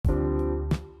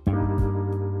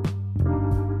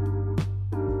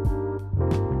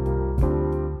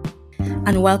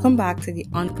and welcome back to the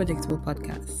Unpredictable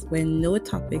Podcast, where no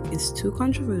topic is too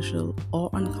controversial or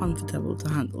uncomfortable to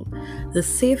handle. The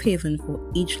safe haven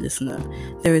for each listener.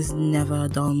 There is never a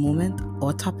dull moment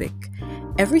or topic.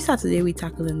 Every Saturday, we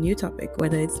tackle a new topic,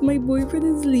 whether it's my boyfriend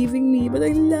is leaving me, but I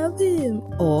love him,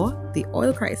 or the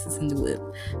oil crisis in the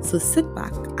world. So sit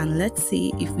back and let's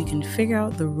see if we can figure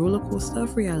out the roller coaster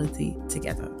of reality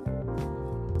together.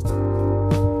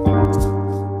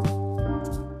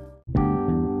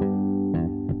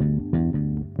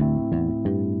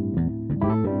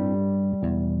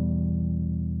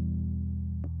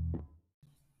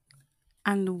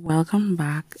 And welcome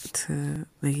back to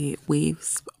the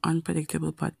Waves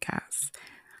Unpredictable Podcast.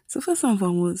 So, first and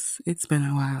foremost, it's been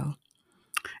a while.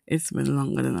 It's been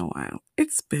longer than a while.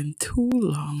 It's been too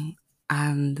long.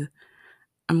 And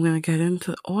I'm going to get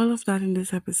into all of that in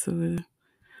this episode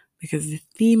because the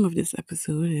theme of this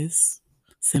episode is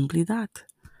simply that: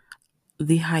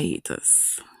 the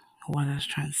hiatus. What has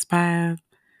transpired?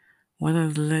 What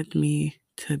has led me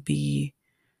to be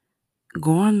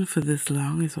gone for this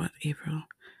long is what, April?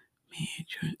 May,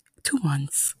 June, 2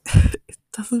 months. It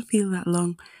doesn't feel that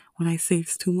long when I say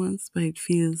it's 2 months, but it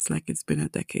feels like it's been a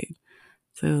decade.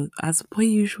 So, as per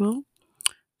usual,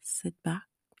 sit back,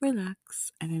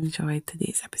 relax, and enjoy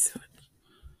today's episode.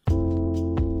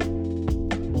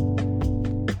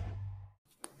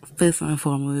 First and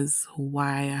foremost,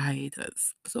 why a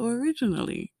hiatus? So,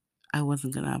 originally, I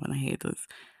wasn't gonna have a hiatus.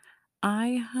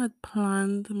 I had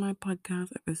planned my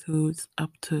podcast episodes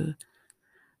up to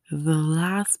the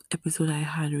last episode I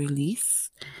had released.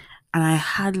 And I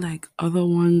had like other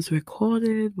ones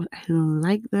recorded, but I didn't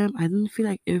like them. I didn't feel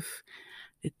like if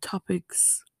the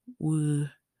topics I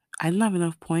didn't have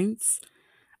enough points.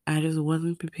 I just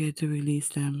wasn't prepared to release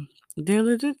them. They're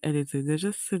legit edited. They're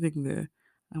just sitting there.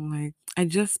 I'm like, I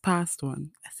just passed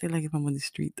one. I say like if I'm on the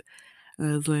street.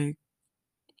 And I was like,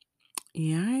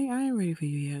 yeah, I ain't ready for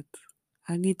you yet.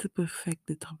 I need to perfect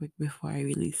the topic before I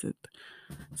release it.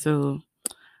 So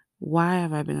why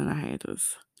have I been on a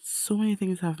hiatus? So many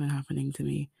things have been happening to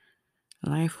me,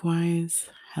 life wise,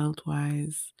 health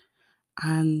wise,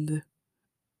 and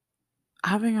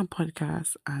having a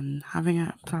podcast and having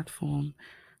a platform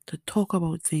to talk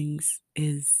about things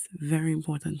is very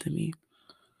important to me.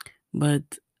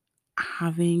 But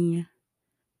having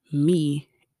me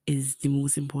is the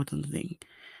most important thing.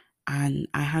 And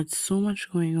I had so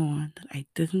much going on that I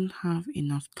didn't have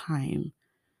enough time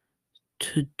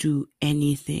to do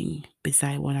anything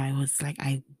beside what I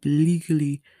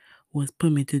legally was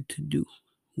permitted to do,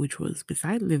 which was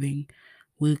beside living,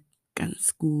 work and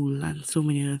school and so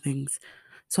many other things.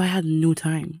 So I had no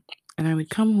time. And I would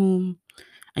come home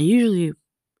and usually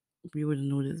you wouldn't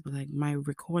know this, but like my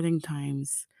recording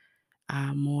times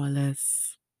are more or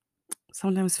less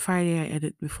sometimes Friday I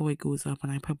edit before it goes up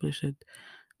and I publish it.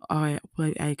 Or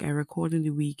I record in the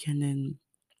week and then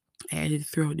I edit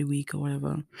throughout the week or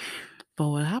whatever. But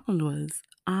what happened was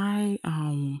I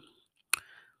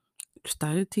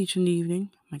started teaching in the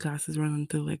evening. My classes run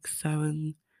until like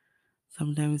 7,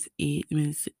 sometimes 8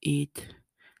 minutes to 8.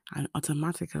 And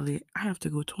automatically I have to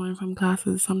go to and from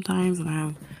classes sometimes and I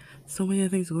have so many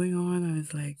things going on and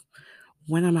it's like,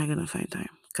 when am I gonna find time?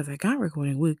 Because I can't record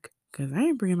in work. Because I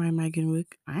ain't bringing my mic in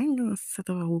work. I ain't gonna set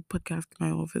up a whole podcast in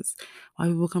my office while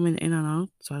people coming in and out.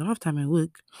 So I don't have time at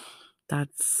work.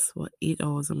 That's what 8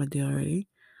 hours of my day already.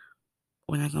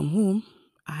 When I come home,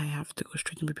 I have to go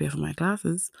straight and prepare for my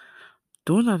classes.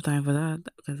 Don't have time for that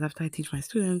because after I teach my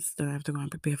students, then I have to go and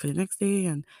prepare for the next day,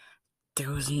 and there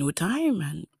was no time.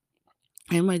 And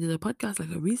I remember I did a podcast like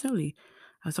recently.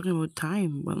 I was talking about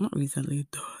time. Well, not recently,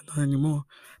 not anymore.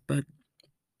 But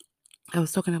I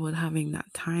was talking about having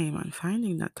that time and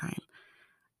finding that time.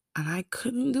 And I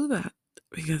couldn't do that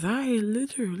because I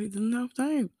literally didn't have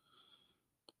time.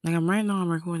 Like I'm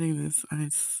recording this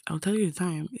and I'll tell you the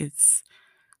time. It's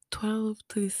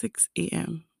 12:36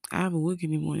 a.m. I have a work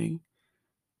in the morning.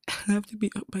 I have to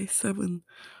be up by 7.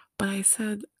 But I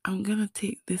said, I'm going to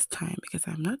take this time because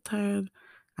I'm not tired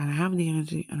and I have the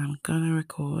energy and I'm going to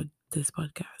record this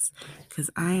podcast because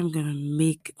I am going to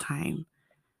make time.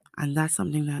 And that's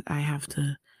something that I have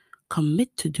to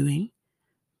commit to doing,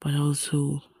 but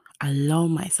also allow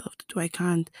myself to do.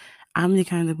 I'm the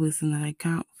kind of person that I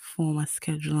can't form a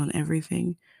schedule on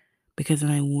everything because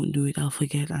then I won't do it. I'll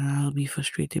forget and I'll be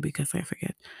frustrated because I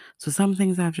forget. So some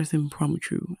things are just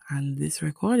impromptu, and this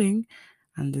recording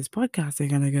and this podcast I'm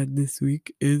gonna get this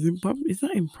week is impromptu. It's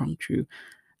not impromptu.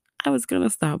 I was gonna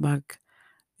start back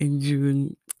in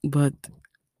June, but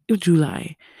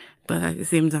July, but at the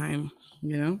same time,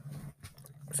 you know.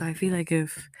 So I feel like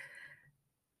if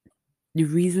the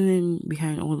reasoning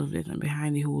behind all of it and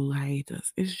behind the whole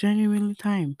hiatus is genuinely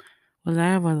time. Well, I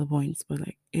have other points, but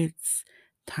like it's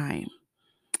time.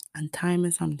 And time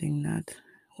is something that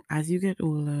as you get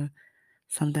older,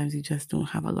 sometimes you just don't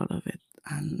have a lot of it.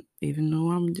 And even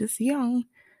though I'm just young,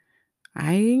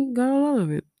 I ain't got a lot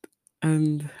of it.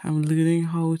 And I'm learning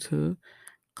how to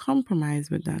compromise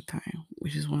with that time,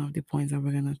 which is one of the points that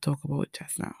we're going to talk about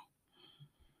just now.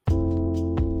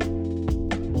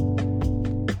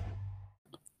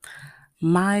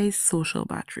 My social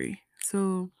battery.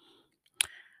 So,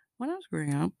 when I was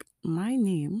growing up, my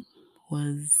name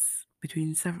was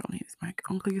between several names. My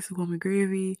uncle used to call me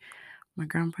Gravy, my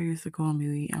grandpa used to call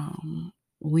me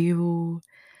Weevil,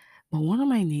 but one of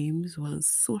my names was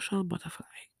Social Butterfly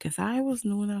because I was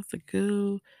known as the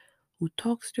girl who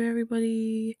talks to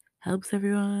everybody, helps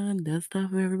everyone, does stuff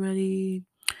for everybody,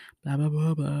 blah blah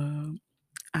blah blah.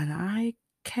 And I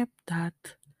kept that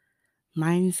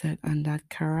mindset and that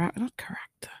character, not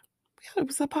character. Yeah, it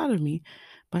was a part of me,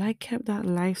 but I kept that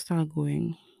lifestyle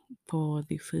going for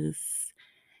the first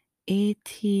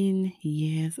 18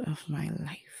 years of my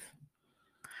life.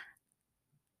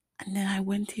 And then I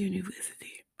went to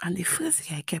university. And the first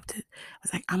year I kept it, I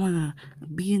was like, I'm gonna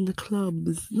be in the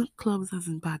clubs, not clubs as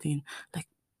in partying, like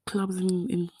clubs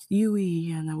in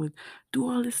UE, and I would do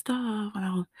all this stuff, and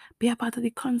I would be a part of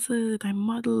the concert. I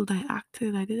modeled, I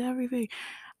acted, I did everything.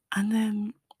 And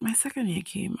then my second year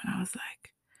came, and I was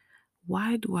like,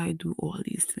 why do I do all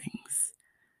these things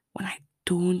when I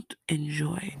don't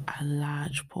enjoy a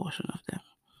large portion of them?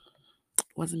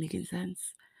 Wasn't making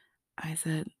sense. I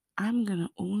said, I'm gonna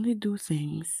only do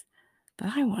things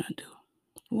that I want to do,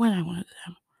 when I want to do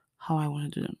them, how I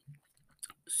want to do them.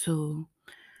 So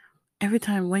every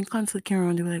time when concert came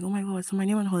around, they were like, oh my god, so my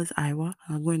name on hold is Iowa.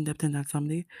 I'll go in depth in that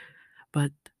someday.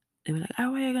 But they were like,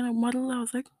 Iowa, you're gonna model? I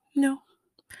was like, no.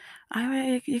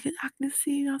 Iowa, you could act this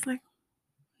scene. I was like,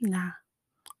 nah,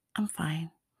 I'm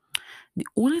fine. The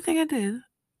only thing I did,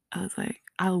 I was like,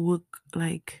 I'll work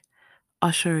like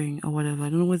ushering or whatever. I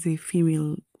don't know what's a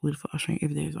female word for ushering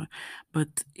if there is one.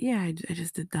 But yeah, I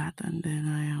just did that and then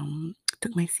I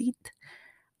took my seat.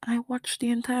 I watched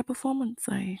the entire performance.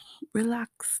 I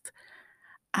relaxed.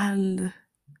 And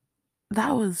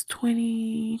that was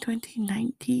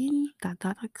 2019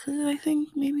 that occurred, I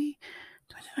think, maybe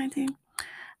 2019.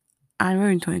 And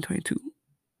we're in 2022.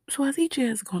 So as each year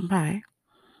has gone by,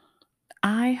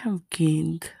 I have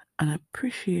gained an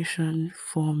appreciation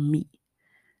for me.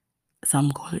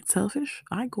 Some call it selfish.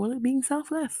 I call it being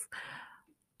selfless.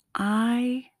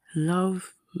 I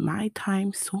love my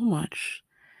time so much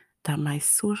that my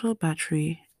social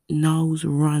battery now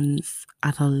runs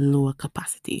at a lower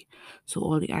capacity. So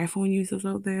all the iPhone users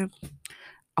out there,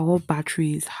 our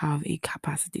batteries have a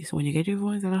capacity. So when you get your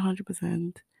phone, it's at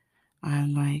 100%.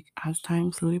 And like as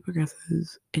time slowly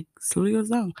progresses, it slowly goes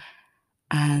down.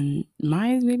 And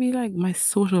mine maybe like my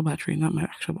social battery, not my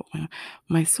actual battery.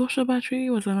 My social battery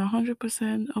was at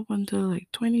 100% up until like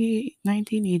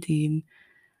 2019, 18,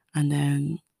 and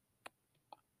then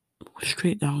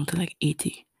straight down to like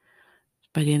 80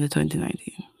 by the end of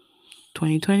 2019.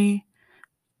 2020,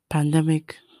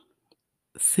 pandemic,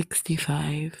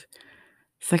 65.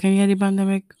 Second year of the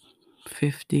pandemic,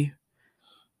 50.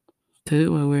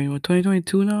 We're in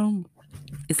 2022 now.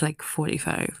 It's like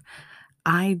 45.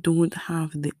 I don't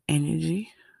have the energy,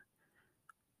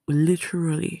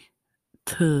 literally,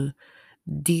 to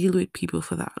deal with people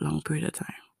for that long period of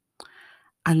time.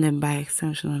 And then by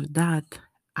extension of that,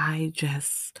 I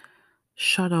just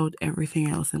shut out everything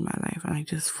else in my life and I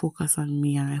just focus on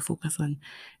me and I focus on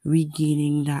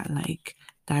regaining that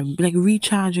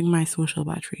recharging my social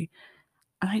battery.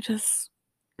 And I just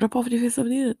drop off the face of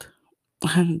the earth.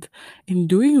 And in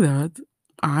doing that,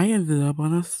 I ended up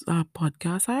on a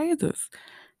podcast hiatus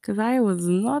because I was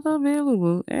not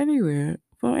available anywhere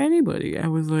for anybody. I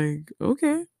was like,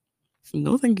 okay,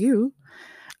 no, thank you.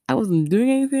 I wasn't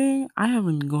doing anything. I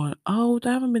haven't gone out.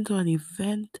 I haven't been to an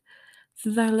event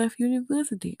since I left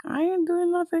university. I ain't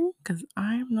doing nothing because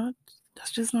I'm not,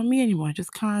 that's just not me anymore. I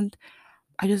just can't,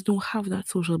 I just don't have that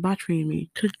social battery in me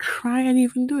to try and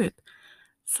even do it.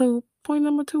 So, point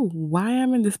number two, why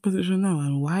I'm in this position now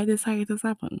and why this hiatus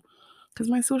happened. Because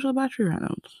my social battery ran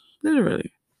out.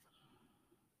 Literally.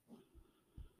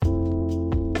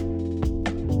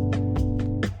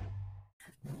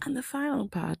 And the final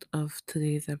part of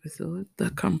today's episode, the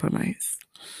compromise.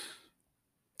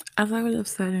 As I would have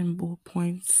said in both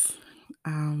points,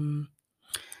 um,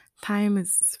 time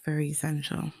is very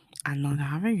essential, and not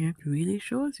having it really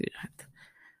shows you that.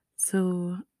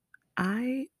 So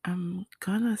I am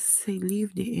gonna say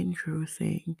leave the intro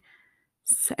saying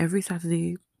every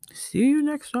Saturday, see you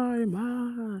next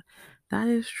time. That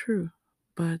is true.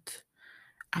 But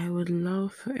I would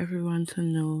love for everyone to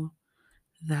know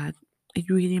that it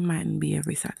really mightn't be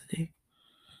every Saturday.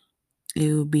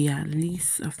 It will be at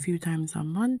least a few times a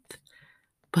month.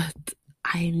 But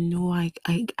I know I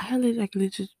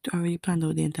literally already planned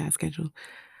out the entire schedule.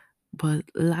 But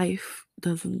life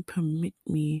doesn't permit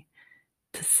me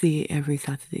to say every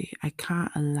Saturday. I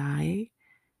can't lie,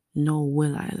 nor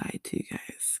will I lie to you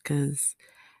guys. Because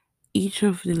each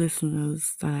of the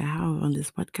listeners that I have on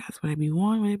this podcast, whether it be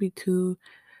one, whether it be two,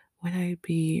 whether it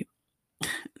be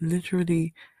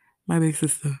literally my big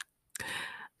sister,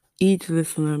 each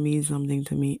listener means something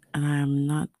to me, and I am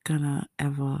not gonna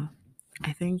ever.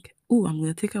 I think, I'm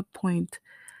gonna take a point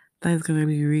that is gonna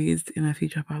be raised in a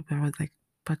future podcast, like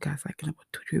in about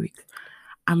 2-3 weeks.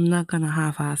 I'm not gonna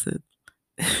half-ass it.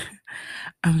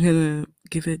 I'm gonna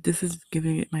give it. This is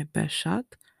giving it my best shot,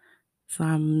 so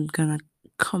I'm gonna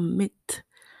commit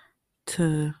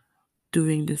to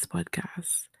doing this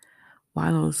podcast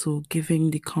while also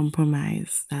giving the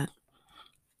compromise that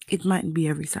it might be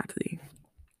every Saturday,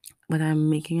 but I'm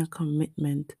making a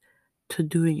commitment to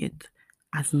doing it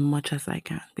as much as I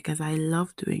can because I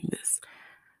love doing this.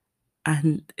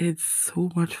 And it's so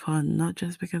much fun, not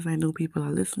just because I know people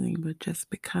are listening, but just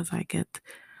because I get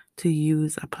to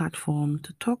use a platform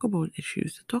to talk about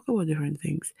issues, to talk about different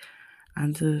things,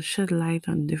 and to shed light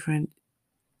on different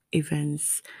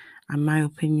events and my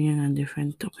opinion and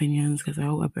different opinions because I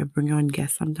hope I bring on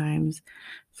guests sometimes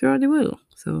throughout the world.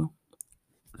 So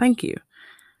thank you.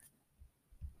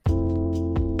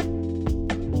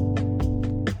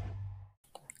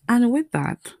 And with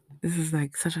that, this is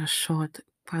like such a short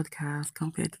podcast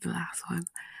compared to the last one.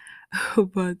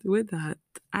 But with that,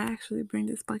 I actually bring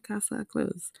this podcast to a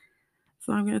close.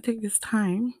 So I'm going to take this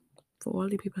time for all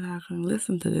the people that are going to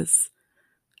listen to this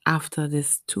after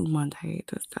this 2-month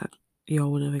hiatus that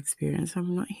y'all would have experienced.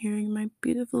 I'm not hearing my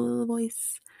beautiful little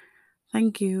voice.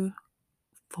 Thank you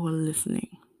for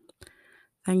listening.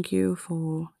 Thank you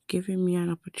for giving me an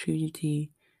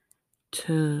opportunity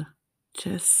to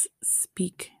just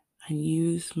speak and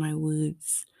use my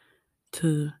words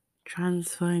to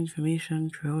transfer information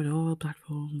throughout all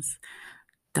platforms.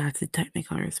 That's a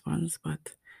technical response,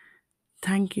 but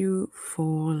thank you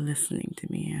for listening to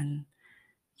me and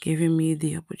giving me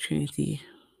the opportunity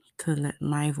to let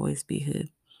my voice be heard,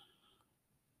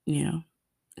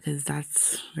 because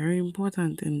that's very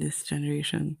important in this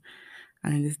generation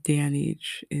and in this day and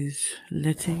age is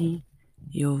letting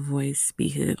your voice be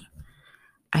heard.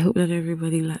 I hope that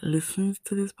everybody that listens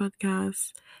to this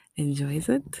podcast enjoys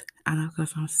it. And of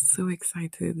course, I'm so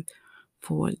excited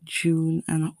for what June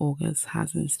and August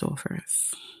has in store for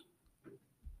us.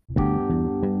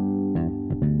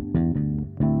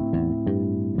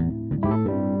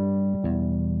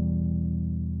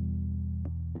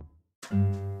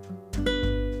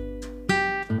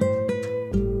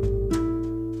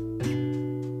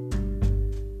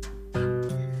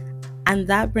 And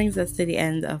that brings us to the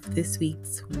end of this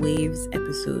week's Waves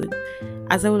episode.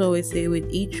 As I would always say, with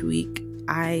each week,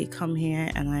 I come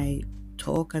here and I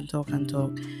talk and talk and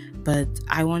talk, but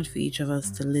I want for each of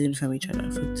us to learn from each other,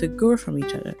 to grow from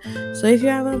each other. So if you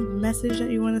have a message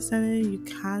that you want to send in, you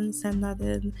can send that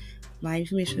in. My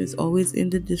information is always in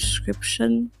the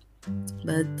description,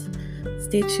 but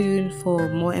stay tuned for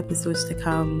more episodes to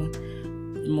come,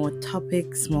 more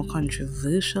topics, more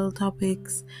controversial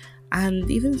topics,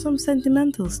 and even some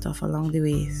sentimental stuff along the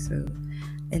way. So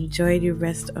enjoy the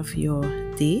rest of your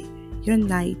day, your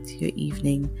night, your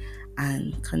evening,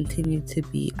 and continue to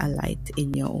be a light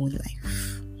in your own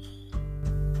life.